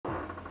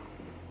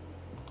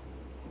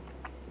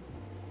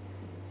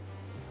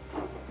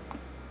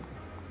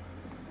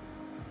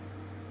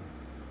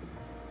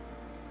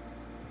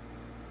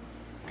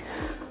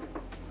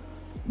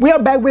We are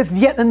back with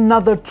yet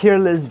another tier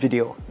list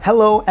video.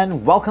 Hello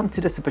and welcome to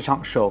the Super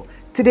Chunk Show.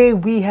 Today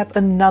we have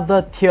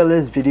another tier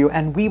list video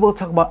and we will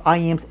talk about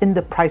IEMS in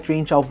the price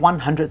range of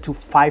 100 to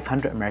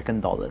 500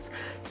 American dollars.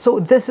 So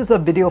this is a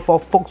video for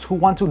folks who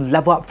want to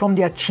level up from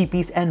their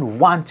cheapies and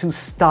want to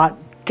start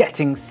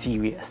getting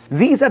serious.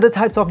 These are the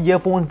types of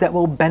earphones that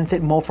will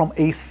benefit more from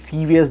a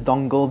serious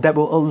dongle that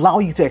will allow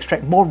you to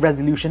extract more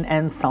resolution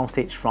and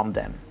soundstage from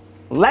them.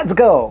 Let's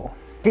go!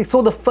 Okay,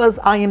 so the first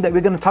IEM that we're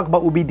going to talk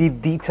about will be the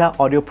DITA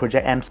Audio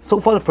Project Amps. So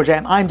for the Project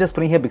Amp, I'm just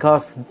putting here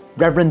because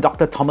Reverend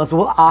Dr. Thomas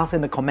will ask in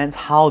the comments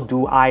how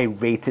do I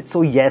rate it.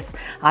 So yes,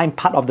 I'm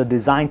part of the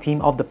design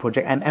team of the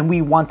Project Amp and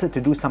we wanted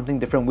to do something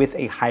different with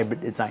a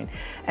hybrid design.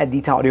 At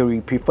DITA Audio,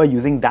 we prefer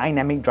using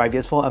dynamic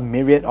drivers for a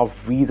myriad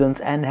of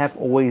reasons and have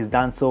always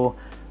done so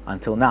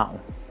until now.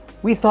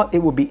 We thought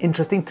it would be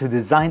interesting to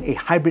design a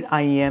hybrid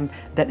IEM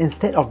that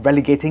instead of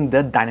relegating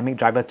the dynamic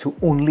driver to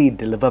only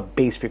deliver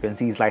bass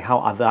frequencies like how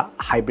other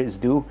hybrids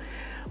do,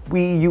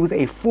 we use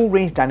a full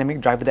range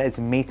dynamic driver that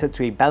is mated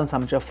to a balance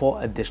armature for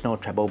additional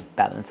treble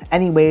balance.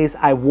 Anyways,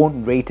 I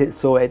won't rate it,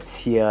 so it's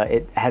here.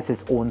 It has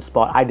its own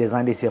spot. I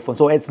designed this earphone,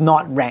 so it's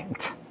not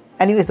ranked.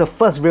 Anyways, the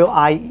first real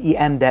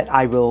IEM that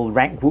I will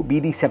rank would be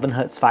the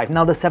 7Hz 5.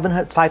 Now the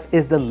 7Hz 5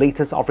 is the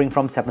latest offering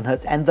from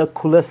 7Hz and the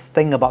coolest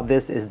thing about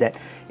this is that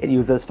it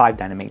uses 5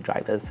 dynamic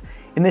drivers.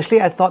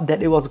 Initially I thought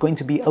that it was going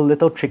to be a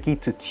little tricky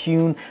to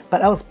tune,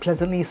 but I was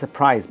pleasantly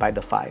surprised by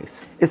the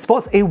 5s. It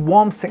sports a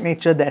warm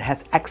signature that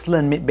has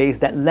excellent mid-bass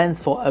that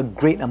lends for a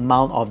great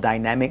amount of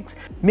dynamics.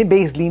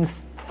 Mid-bass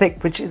leans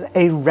thick, which is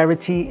a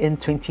rarity in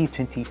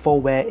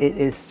 2024 where it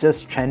is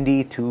just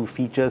trendy to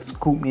feature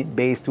scoop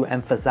mid-bass to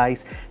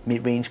emphasize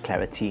mid-range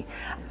clarity.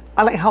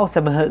 I like how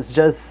 7Hz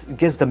just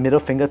gives the middle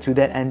finger to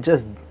that and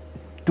just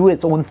do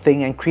its own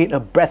thing and create a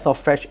breath of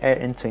fresh air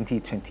in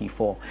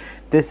 2024.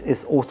 This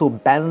is also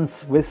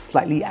balanced with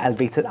slightly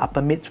elevated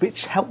upper mids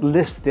which help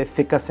lift the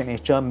thicker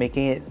signature,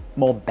 making it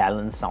more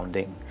balanced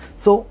sounding.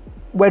 So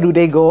where do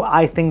they go?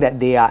 I think that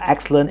they are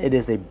excellent. It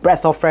is a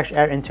breath of fresh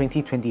air in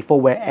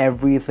 2024 where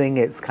everything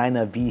is kind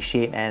of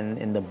V-shaped and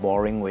in the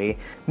boring way.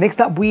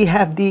 Next up, we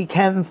have the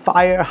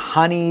Campfire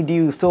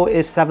Honeydew. So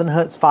if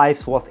 7Hz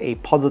 5 was a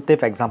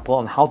positive example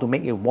on how to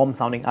make a warm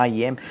sounding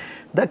IEM,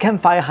 the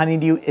Campfire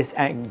Honeydew is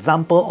an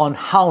example on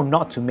how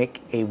not to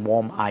make a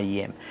warm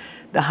IEM.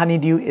 The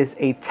Honeydew is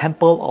a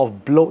temple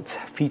of bloat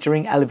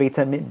featuring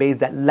elevated mid-bass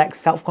that lacks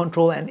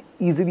self-control and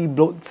easily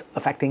bloats,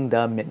 affecting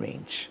the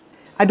mid-range.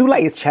 I do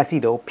like its chassis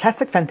though,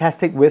 plastic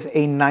fantastic with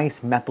a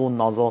nice metal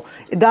nozzle.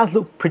 It does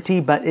look pretty,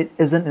 but it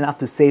isn't enough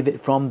to save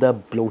it from the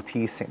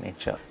bloaty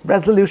signature.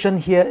 Resolution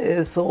here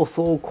is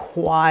also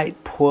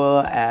quite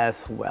poor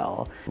as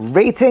well.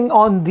 Rating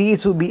on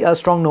these would be a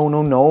strong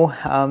no.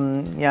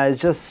 Yeah,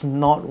 it's just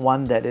not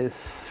one that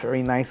is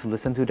very nice to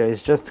listen to. There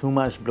is just too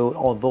much bloat,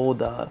 although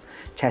the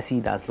chassis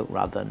does look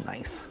rather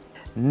nice.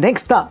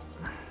 Next up,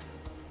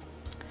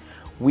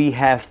 we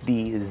have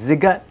the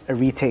ZIIGAAT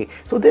Arete.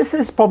 So this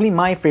is probably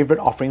my favorite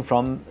offering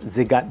from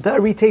ZIIGAAT. The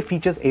Arete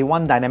features a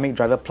 1 dynamic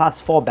driver plus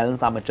 4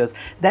 balance armatures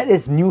that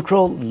is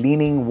neutral,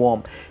 leaning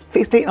warm.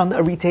 Faceplate on the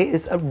Arete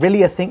is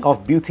really a thing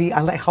of beauty. I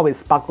like how it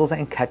sparkles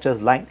and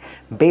catches light.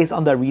 Bass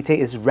on the Arete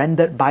is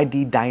rendered by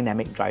the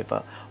dynamic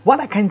driver. What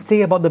I can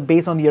say about the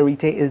bass on the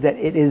Arete is that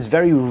it is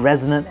very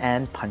resonant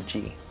and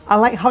punchy. I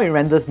like how it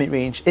renders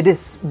mid-range. It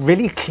is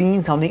really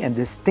clean sounding and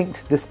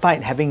distinct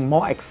despite having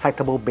more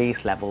excitable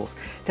bass levels.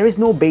 There is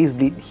no bass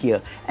lead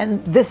here,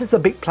 and this is a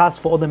big plus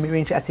for the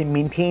mid-range as it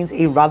maintains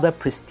a rather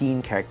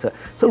pristine character.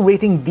 So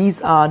rating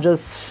these are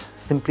just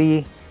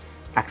simply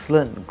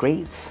excellent,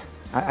 great.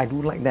 I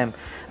do like them.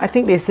 I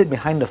think they sit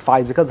behind the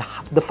 5s because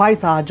the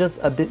 5s are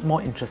just a bit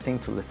more interesting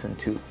to listen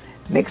to.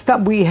 Next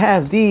up we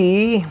have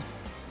the,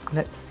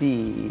 let's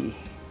see,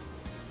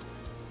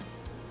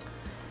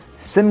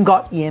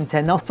 SIMGOT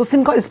EM10. Now, so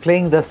SIMGOT is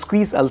playing the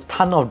squeeze a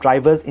ton of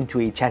drivers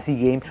into a chassis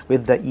game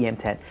with the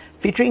EM10,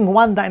 featuring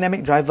 1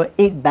 dynamic driver,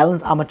 8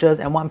 balance armatures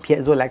and 1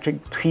 piezoelectric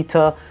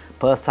tweeter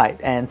per side,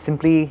 and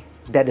simply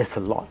that is a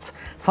lot.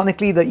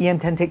 Sonically, the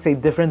EM10 takes a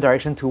different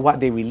direction to what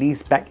they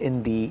released back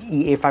in the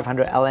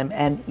EA500LM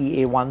and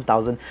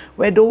EA1000,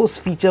 where those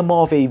feature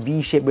more of a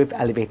V shape with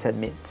elevated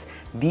mids.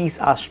 These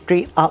are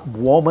straight up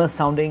warmer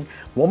sounding.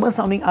 Warmer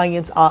sounding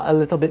IEMs are a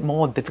little bit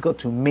more difficult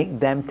to make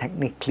them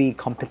technically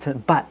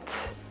competent,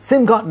 but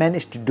SIMGOT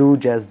managed to do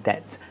just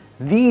that.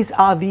 These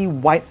are the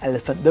white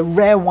elephant, the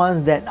rare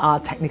ones that are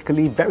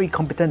technically very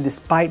competent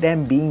despite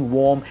them being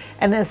warm,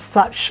 and as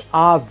such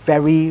are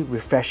very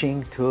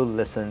refreshing to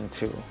listen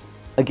to.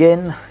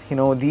 Again, you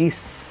know,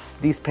 these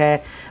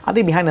pair, are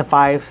they behind the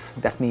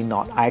 5s? Definitely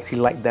not. I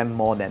actually like them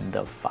more than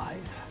the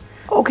 5s.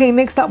 Okay,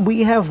 next up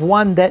we have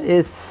one that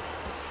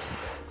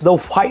is the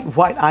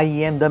white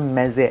IEM, the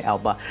Meze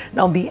Alba.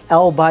 Now the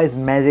Alba is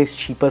Meze's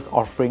cheapest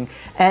offering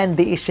and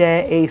they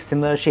share a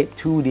similar shape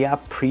to their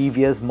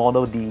previous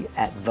model, the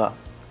Adver.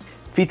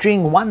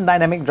 Featuring 1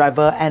 dynamic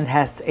driver and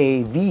has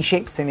a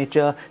V-shaped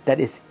signature that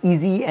is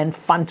easy and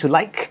fun to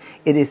like,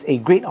 it is a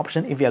great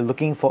option if you're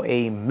looking for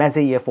a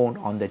Meze earphone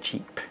on the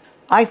cheap.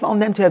 I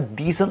found them to have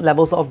decent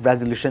levels of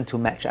resolution to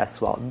match as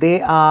well. They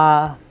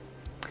are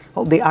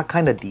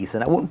kind of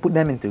decent. I wouldn't put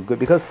them into good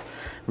because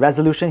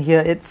resolution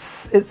here,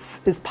 it's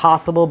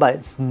passable, but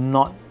it's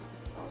not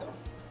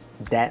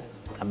that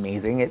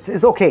amazing.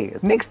 It's okay.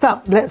 Next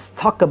up, let's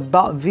talk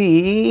about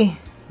the...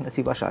 Let's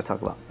see, what should I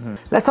talk about?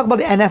 Let's talk about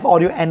the NF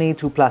Audio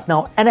NA2 Plus.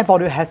 Now, NF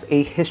Audio has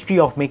a history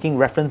of making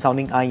reference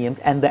sounding IEMs,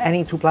 and the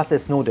NA2 Plus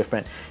is no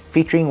different,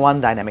 featuring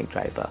one dynamic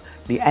driver.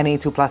 The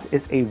NA2 Plus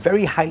is a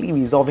very highly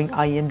resolving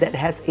IEM that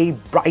has a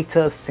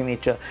brighter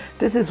signature.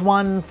 This is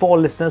one for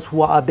listeners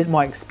who are a bit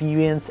more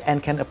experienced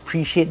and can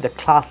appreciate the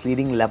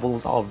class-leading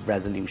levels of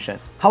resolution.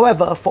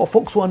 However, for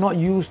folks who are not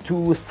used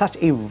to such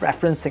a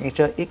reference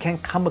signature, it can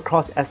come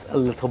across as a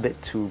little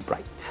bit too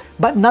bright.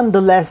 But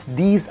nonetheless,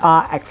 these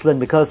are excellent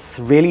because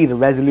really the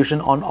resolution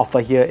on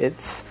offer here,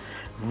 it's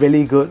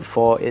really good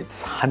for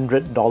its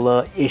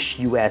 $100-ish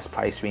US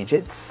price range.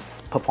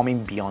 It's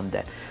performing beyond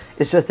that.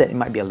 It's just that it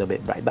might be a little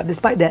bit bright, but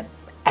despite that,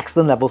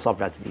 excellent levels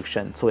of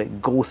resolution, so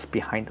it goes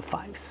behind the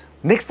 5s.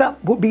 Next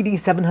up would be the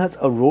 7Hz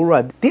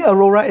Aurora. The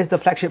Aurora is the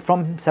flagship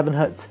from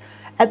 7Hz.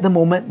 At the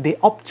moment, they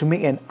opt to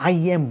make an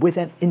IEM with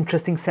an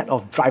interesting set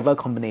of driver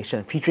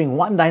combination, featuring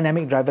one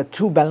dynamic driver,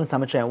 two balanced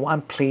armature, and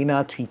one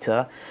planar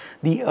tweeter.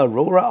 The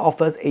Aurora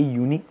offers a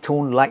unique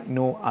tone like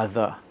no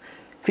other.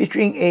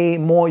 Featuring a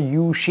more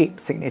U-shaped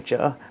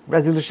signature,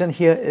 resolution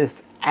here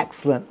is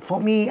excellent.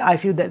 For me, I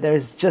feel that there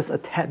is just a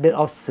tad bit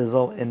of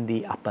sizzle in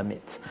the upper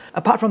mids.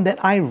 Apart from that,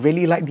 I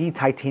really like the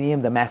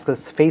titanium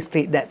Damascus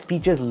faceplate that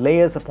features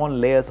layers upon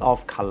layers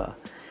of color.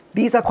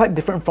 These are quite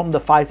different from the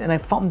 5s, and I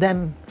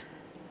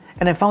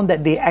found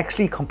that they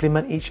actually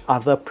complement each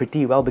other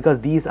pretty well because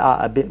these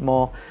are a bit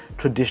more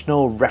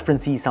traditional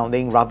referencey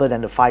sounding rather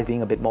than the 5s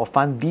being a bit more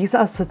fun. These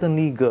are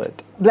certainly good.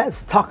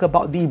 Let's talk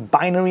about the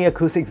binary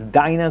acoustics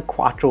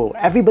Dynaquattro.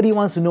 Everybody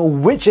wants to know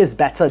which is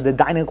better, the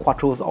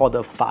Dynaquattros or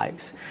the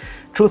 5s.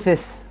 Truth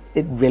is,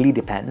 it really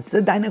depends.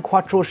 The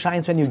Dynaquattro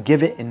shines when you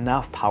give it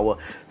enough power.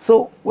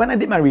 So when I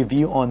did my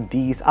review on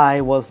these,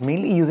 I was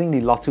mainly using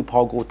the Lot 2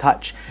 Power Go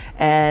Touch,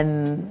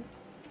 and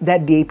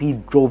that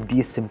DAP drove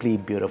these simply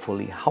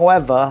beautifully.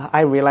 However,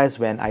 I realized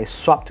when I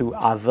swapped to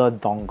other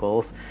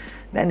dongles,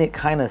 then it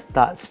kind of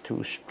starts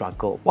to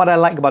struggle. What I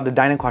like about the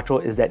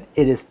Dynaquattro is that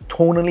it is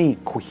tonally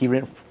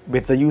coherent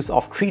with the use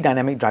of 3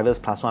 dynamic drivers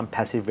plus 1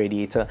 passive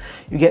radiator.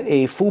 You get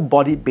a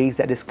full-bodied bass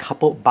that is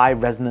coupled by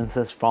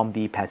resonances from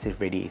the passive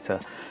radiator.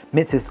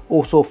 Mids is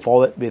also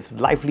forward with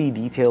lively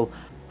detail.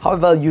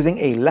 However, using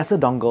a lesser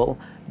dongle,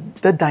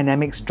 the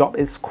dynamics drop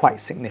is quite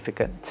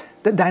significant.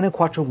 The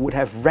Dynaquattro would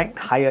have ranked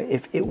higher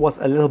if it was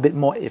a little bit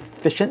more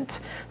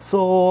efficient,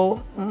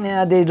 so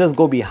yeah, they just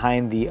go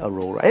behind the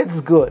Aurora. It's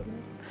good.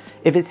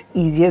 If it's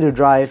easier to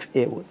drive,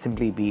 it would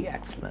simply be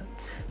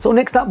excellent. So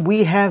next up,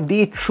 we have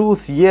the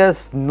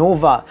Truthear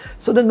Nova.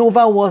 So the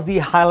Nova was the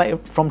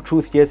highlight from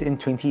Truthear in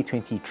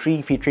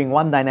 2023, featuring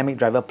one dynamic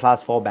driver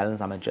plus 4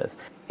 balanced armatures.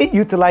 It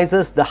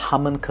utilizes the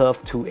Harman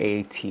curve to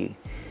a T.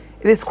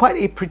 It is quite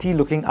a pretty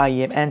looking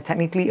IEM and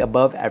technically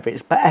above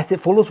average, but as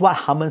it follows what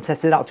Harman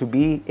sets it out to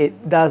be,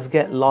 it does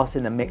get lost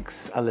in the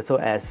mix a little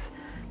as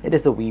it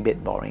is a wee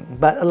bit boring.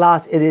 But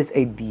alas, it is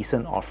a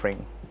decent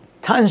offering.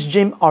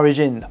 TANCHJIM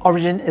Origin.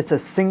 Origin is a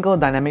single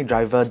dynamic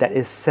driver that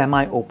is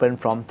semi-open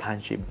from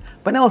TANCHJIM.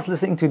 When I was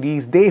listening to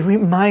these, they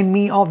remind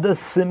me of the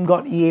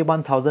SIMGOT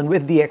EA1000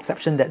 with the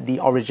exception that the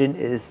Origin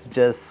is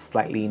just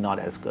slightly not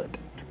as good.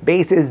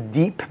 Bass is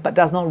deep but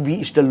does not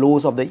reach the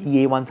lows of the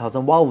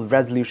EA1000 while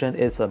resolution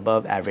is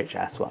above average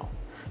as well.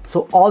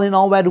 So all in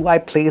all, where do I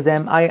place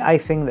them? I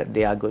think that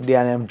they are good. They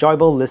are an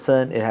enjoyable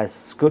listen, it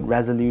has good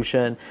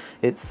resolution,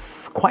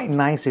 it's quite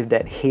nice with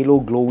that halo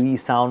glowy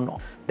sound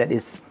that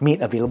is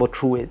made available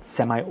through its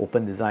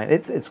semi-open design.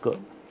 It's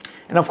good.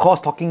 And of course,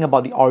 talking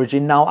about the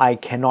Origin, now I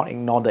cannot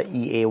ignore the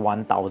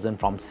EA1000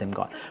 from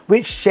SIMGOT,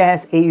 which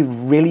shares a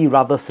really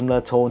rather similar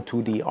tone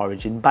to the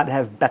Origin, but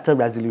have better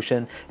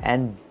resolution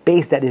and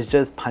bass that is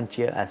just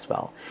punchier as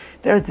well.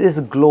 There's this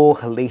glow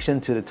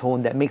halation to the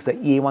tone that makes the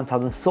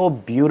EA1000 so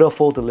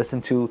beautiful to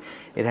listen to.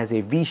 It has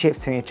a V-shaped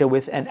signature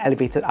with an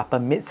elevated upper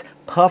mids,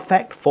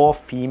 perfect for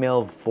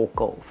female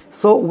vocals.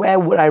 So where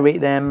would I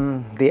rate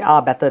them? They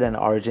are better than the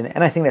Origin,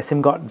 and I think that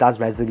SIMGOT does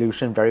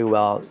resolution very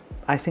well.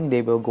 I think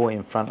they will go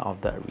in front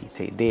of the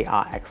Arete. They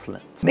are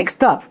excellent.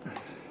 Next up,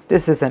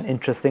 this is an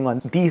interesting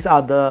one. These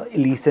are the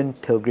Elysian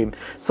Pilgrim.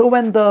 So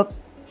when the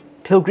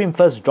Pilgrim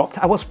first dropped,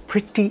 I was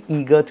pretty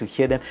eager to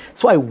hear them,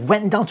 so I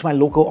went down to my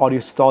local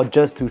audio store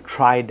just to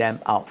try them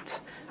out.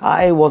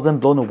 I wasn't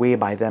blown away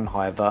by them,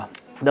 however.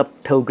 The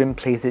Pilgrim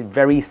plays it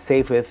very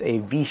safe with a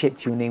V-shaped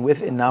tuning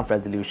with enough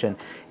resolution.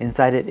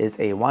 Inside it is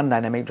a one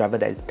dynamic driver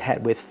that is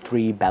paired with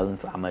 3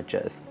 balanced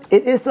armatures.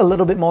 It is a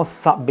little bit more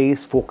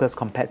sub-bass focused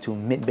compared to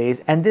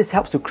mid-bass, and this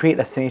helps to create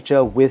a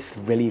signature with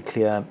really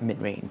clear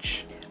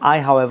mid-range.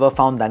 I, however,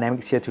 found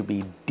dynamics here to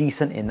be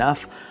decent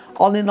enough.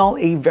 All in all,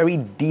 a very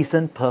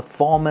decent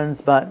performance,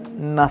 but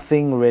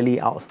nothing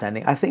really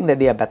outstanding. I think that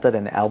they are better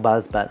than the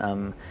Albas, but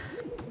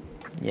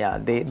Yeah,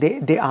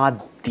 they are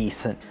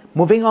decent.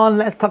 Moving on,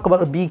 let's talk about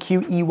the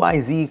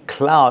BQEYZ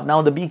Cloud.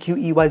 Now, the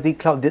BQEYZ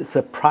Cloud did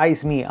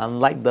surprise me,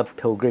 unlike the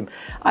Pilgrim.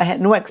 I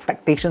had no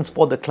expectations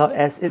for the Cloud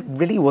as it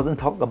really wasn't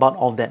talked about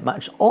all that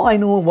much. All I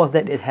know was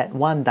that it had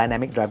one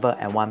dynamic driver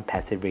and one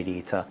passive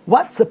radiator.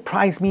 What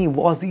surprised me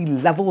was the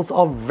levels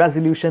of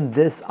resolution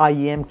this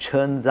IEM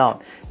churns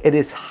out. It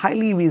is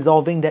highly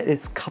resolving that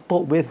is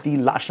coupled with the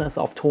largeness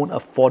of tone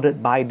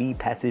afforded by the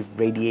passive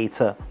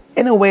radiator.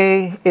 In a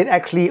way, it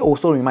actually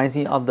also reminds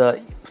me of the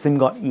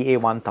SIMGOT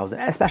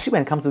EA1000, especially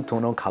when it comes to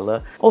tonal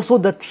color. Also,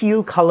 the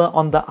teal color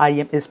on the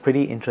IEM is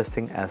pretty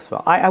interesting as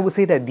well. I would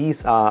say that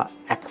these are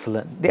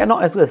excellent. They are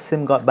not as good as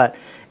SIMGOT, but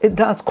it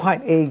does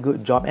quite a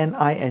good job and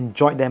I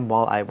enjoyed them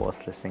while I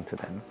was listening to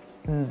them.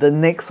 The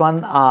next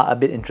one are a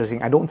bit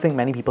interesting. I don't think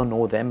many people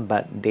know them,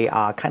 but they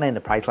are kind of in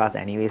the price class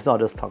anyway, so I'll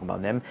just talk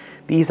about them.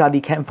 These are the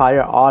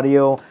Campfire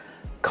Audio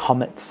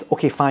Comets.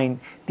 Okay,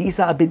 fine. These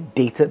are a bit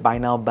dated by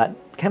now, but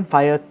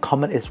Campfire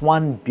Comet is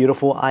one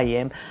beautiful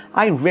IEM.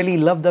 I really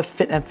love the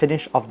fit and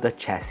finish of the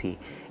chassis.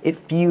 It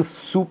feels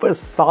super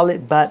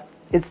solid, but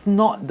it's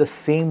not the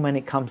same when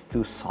it comes to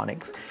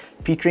sonics.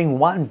 Featuring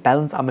one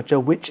balance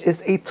armature, which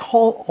is a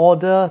tall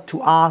order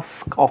to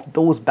ask of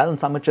those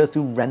balance armatures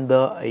to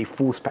render a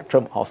full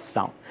spectrum of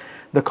sound.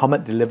 The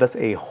Comet delivers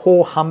a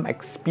ho-hum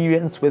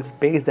experience with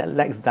bass that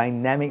lacks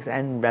dynamics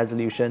and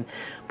resolution,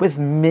 with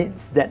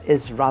mids that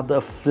is rather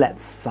flat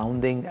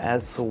sounding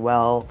as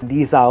well.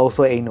 These are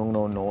also a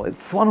no.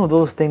 It's one of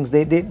those things,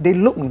 they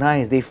look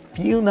nice, they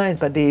feel nice,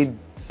 but they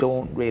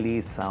don't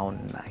really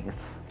sound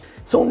nice.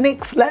 So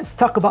next, let's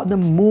talk about the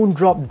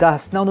Moondrop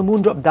Dusk. Now, the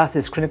Moondrop Dusk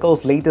is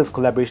Crinical's latest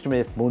collaboration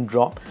with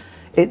Moondrop.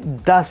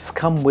 It does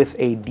come with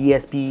a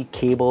DSP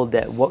cable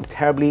that worked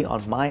terribly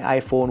on my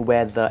iPhone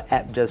where the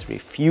app just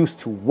refused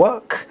to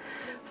work.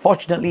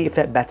 Fortunately, it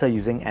fared better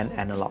using an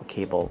analog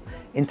cable.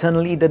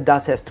 Internally, the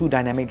Dusk has two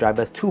dynamic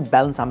drivers, two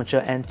balance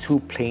armature and two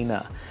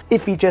planar.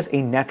 It features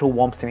a natural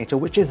warm signature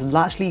which is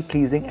largely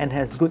pleasing and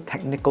has good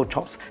technical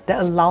chops that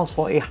allows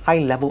for a high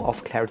level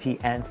of clarity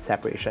and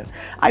separation.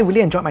 I really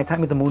enjoyed my time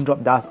with the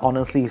Moondrop Dusk,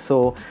 honestly,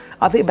 so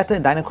are they better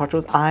than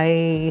Dynaquattros?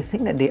 I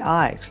think that they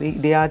are actually.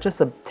 They are just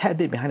a tad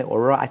bit behind the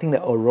Aurora. I think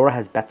the Aurora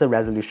has better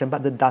resolution,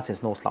 but the Dusk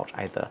is no slouch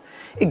either.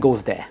 It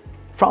goes there.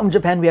 From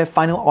Japan, we have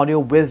Final Audio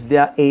with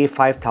their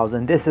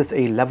A5000. This is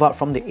a level up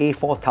from the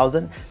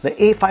A4000. The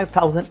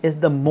A5000 is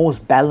the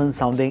most balanced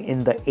sounding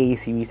in the A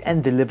series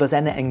and delivers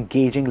an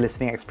engaging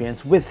listening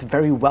experience with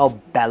very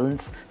well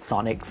balanced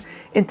sonics.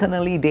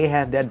 Internally, they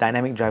have their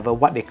dynamic driver,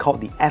 what they call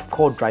the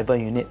F-Core driver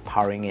unit,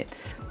 powering it.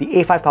 The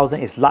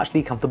A5000 is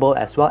largely comfortable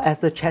as well as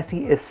the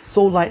chassis is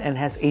so light and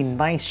has a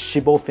nice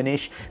shibbo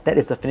finish. That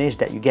is the finish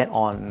that you get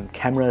on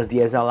cameras,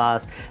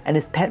 DSLRs, and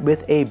is paired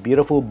with a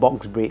beautiful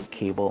box braid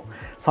cable.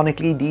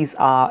 Sonically, these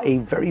are a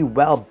very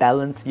well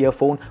balanced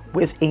earphone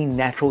with a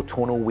natural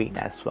tonal weight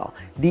as well.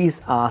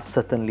 These are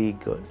certainly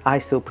good. I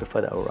still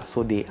prefer the Aurora,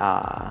 so they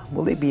are...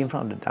 will they be in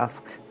front of the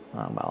Dusk?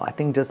 Well, I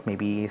think just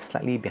maybe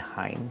slightly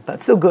behind, but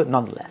still good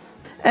nonetheless.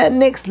 And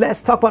next,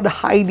 let's talk about the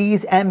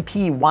HIDIZS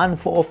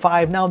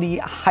MP145. Now, the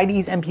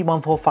HIDIZS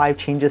MP145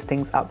 changes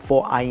things up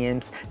for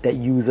IEMs that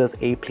uses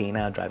a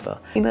planar driver.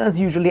 Planars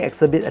usually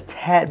exhibit a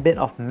tad bit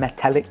of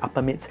metallic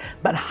upper mids,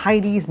 but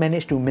HIDIZS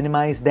managed to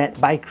minimize that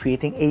by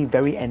creating a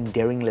very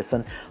endearing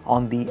listen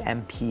on the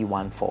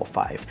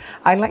MP145.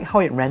 I like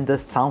how it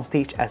renders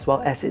soundstage as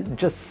well as it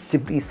just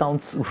simply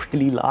sounds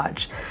really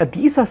large.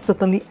 These are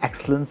certainly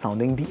excellent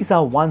sounding. These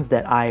are ones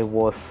that I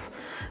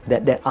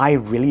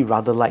really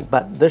rather like,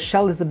 but the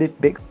shell is a bit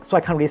big, so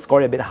I can't really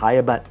score it a bit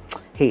higher, but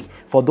hey,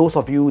 for those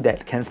of you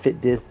that can fit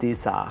this,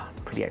 these are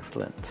pretty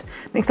excellent.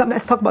 Next up,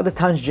 let's talk about the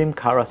TANCHJIM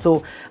Kara.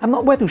 So I'm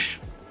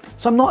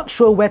not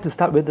sure where to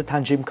start with the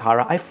TANCHJIM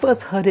Kara. I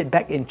first heard it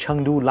back in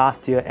Chengdu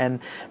last year and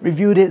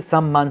reviewed it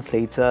some months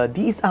later.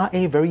 These are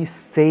a very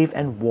safe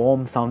and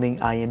warm sounding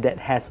IEM that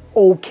has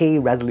okay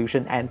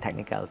resolution and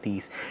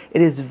technicalities.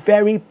 It is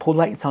very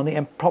polite sounding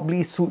and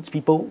probably suits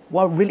people who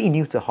are really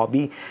new to the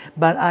hobby,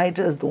 but I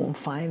just don't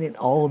find it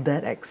all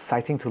that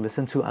exciting to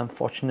listen to,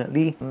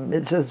 unfortunately.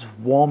 It's just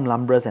warm,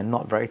 lumbrous and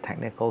not very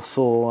technical,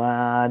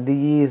 so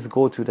these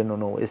go to the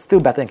no. It's still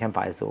better than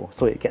Campfire though,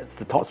 so it gets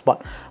the top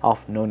spot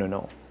of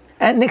no.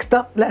 And next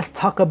up, let's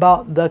talk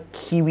about the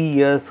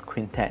Kiwiears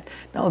Quintet.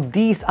 Now,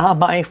 these are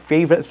my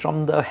favorites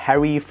from the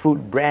Harry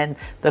Fruit brand.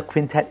 The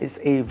Quintet is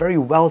a very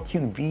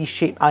well-tuned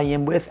V-shaped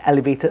IEM with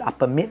elevated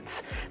upper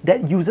mids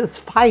that uses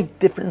 5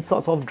 different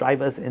sorts of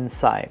drivers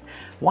inside.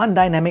 One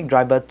dynamic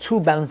driver, 2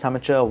 balance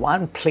armature,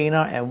 1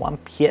 planar and 1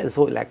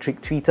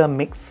 piezoelectric tweeter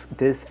makes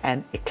this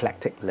an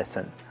eclectic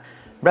listen.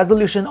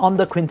 Resolution on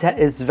the Quintet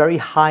is very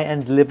high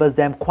and delivers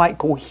them quite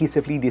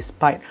cohesively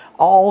despite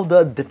all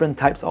the different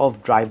types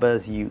of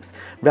drivers used.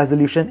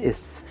 Resolution is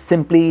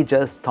simply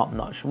just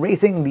top-notch.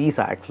 Rating, these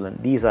are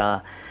excellent. These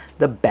are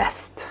the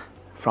best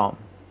from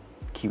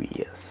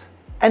Kiwiears.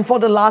 And for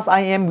the last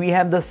IEM, we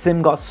have the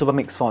SIMGOT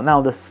Supermix4.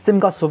 Now, the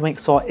SIMGOT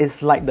Supermix4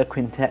 is like the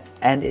Quintet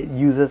and it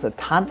uses a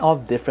ton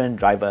of different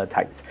driver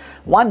types.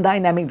 One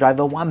dynamic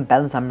driver, one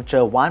balanced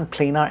armature, one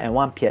planar, and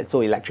one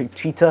piezoelectric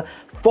tweeter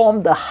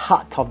form the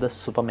heart of the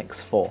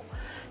Supermix4.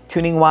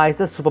 Tuning-wise,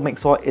 the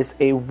Supermix4 is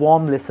a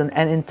warm listen,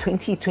 and in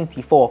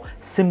 2024,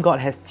 SIMGOT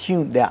has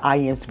tuned their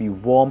IEMs to be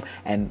warm,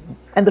 and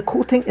the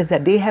cool thing is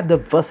that they have the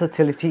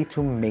versatility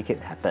to make it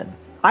happen.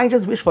 I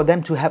just wish for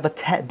them to have a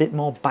tad bit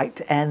more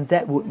bite, and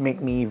that would make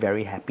me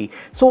very happy.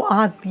 So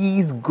are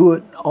these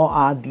good or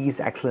are these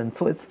excellent?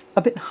 So it's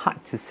a bit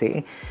hard to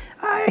say.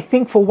 I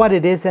think for what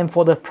it is and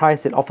for the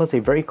price, it offers a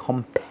very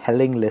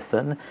compelling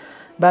listen,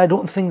 but I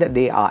don't think that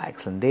they are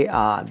excellent. They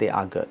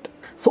are good.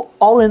 So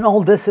all in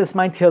all, this is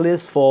my tier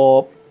list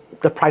for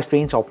the price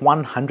range of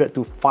 $100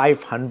 to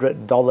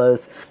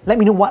 $500. Let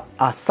me know what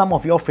are some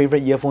of your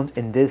favorite earphones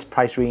in this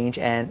price range,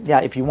 and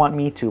yeah, if you want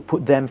me to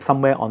put them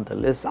somewhere on the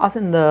list, ask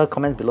in the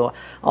comments below.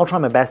 I'll try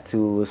my best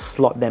to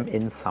slot them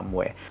in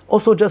somewhere.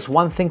 Also, just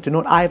one thing to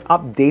note, I've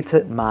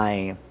updated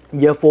my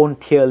earphone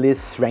tier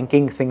list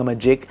ranking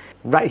thingamajig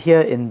right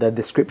here in the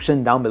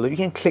description down below. You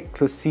can click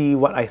to see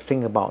what I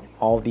think about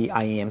all the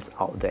IEMs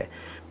out there.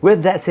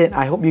 With that said,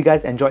 I hope you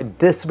guys enjoyed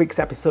this week's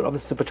episode of the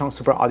Superchunk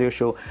Super Audio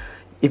Show.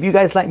 If you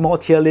guys like more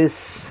tier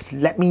lists,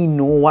 let me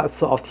know what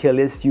sort of tier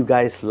lists you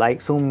guys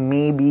like, so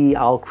maybe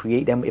I'll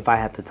create them if I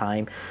have the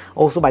time.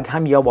 Also, by the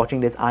time you're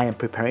watching this, I am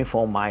preparing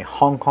for my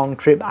Hong Kong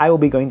trip. I will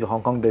be going to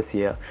Hong Kong this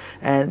year,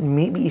 and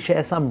maybe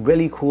share some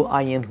really cool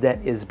IEMs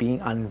that is being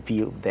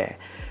unveiled there.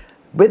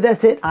 With that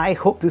said, I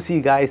hope to see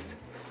you guys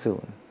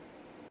soon.